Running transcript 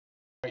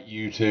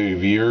YouTube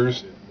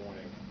viewers.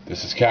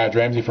 This is Kai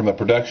Ramsey from the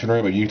production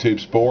room at YouTube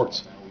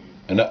Sports,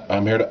 and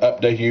I'm here to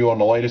update you on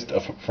the latest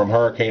from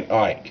Hurricane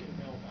Ike.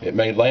 It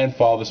made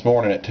landfall this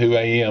morning at 2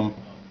 a.m.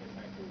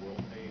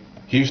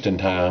 Houston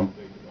time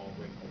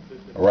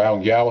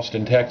around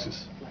Galveston,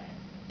 Texas,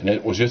 and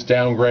it was just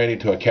downgraded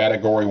to a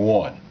Category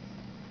 1.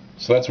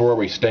 So that's where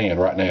we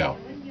stand right now.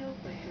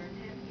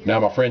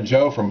 Now my friend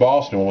Joe from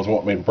Boston was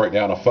wanting me to break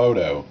down a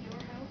photo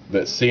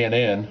that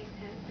CNN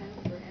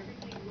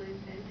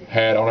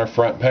had on their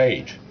front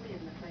page.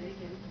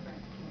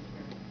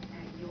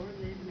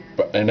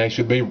 And they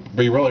should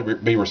really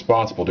be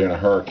responsible during a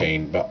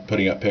hurricane about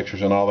putting up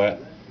pictures and all that.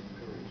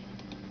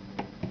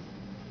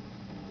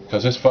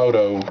 Because this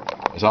photo,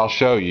 as I'll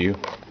show you,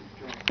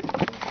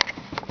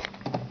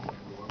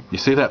 you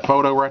see that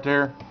photo right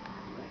there?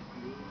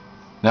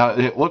 Now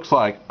it looks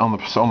like on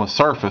the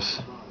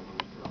surface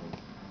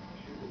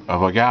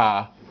of a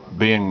guy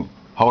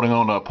holding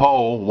onto a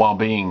pole while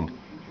being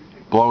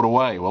blown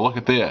away. Well, look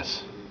at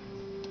this.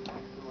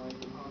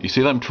 You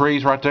see them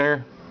trees right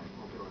there?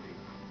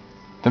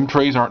 Them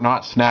trees aren't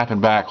not snapping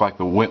back like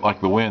the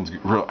wind's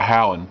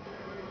howling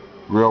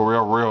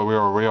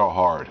real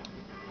hard.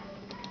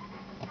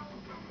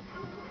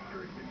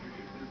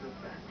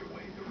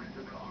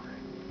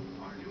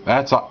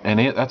 That's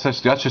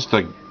just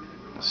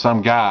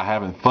some guy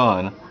having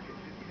fun.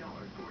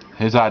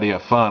 His idea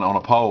of fun on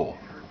a pole.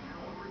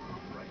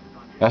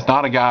 That's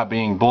not a guy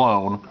being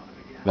blown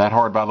that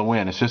hard by the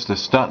wind. It's just a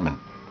stuntman.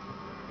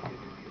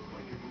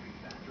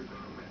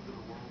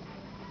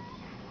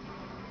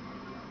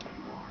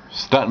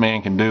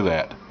 Stuntman can do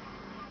that.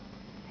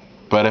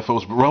 But if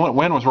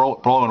wind was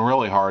blowing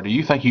really hard, do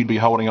you think you'd be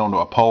holding onto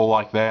a pole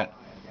like that?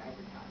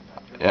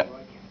 Yeah.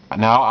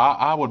 Now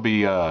I would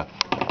be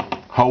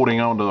holding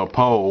onto a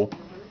pole,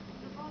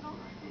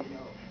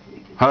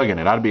 hugging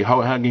it. I'd be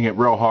hugging it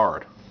real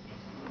hard.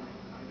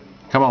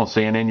 Come on,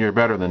 CNN, you're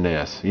better than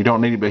this. You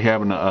don't need to be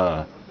having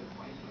a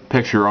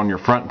picture on your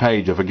front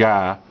page of a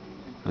guy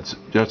that's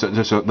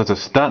a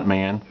stunt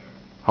man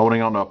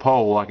holding onto a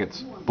pole like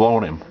it's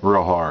blowing him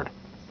real hard.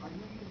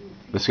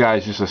 This guy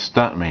is just a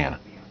stunt man.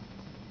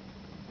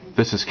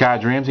 This is Kai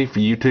Ramsey for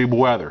YouTube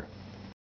Weather.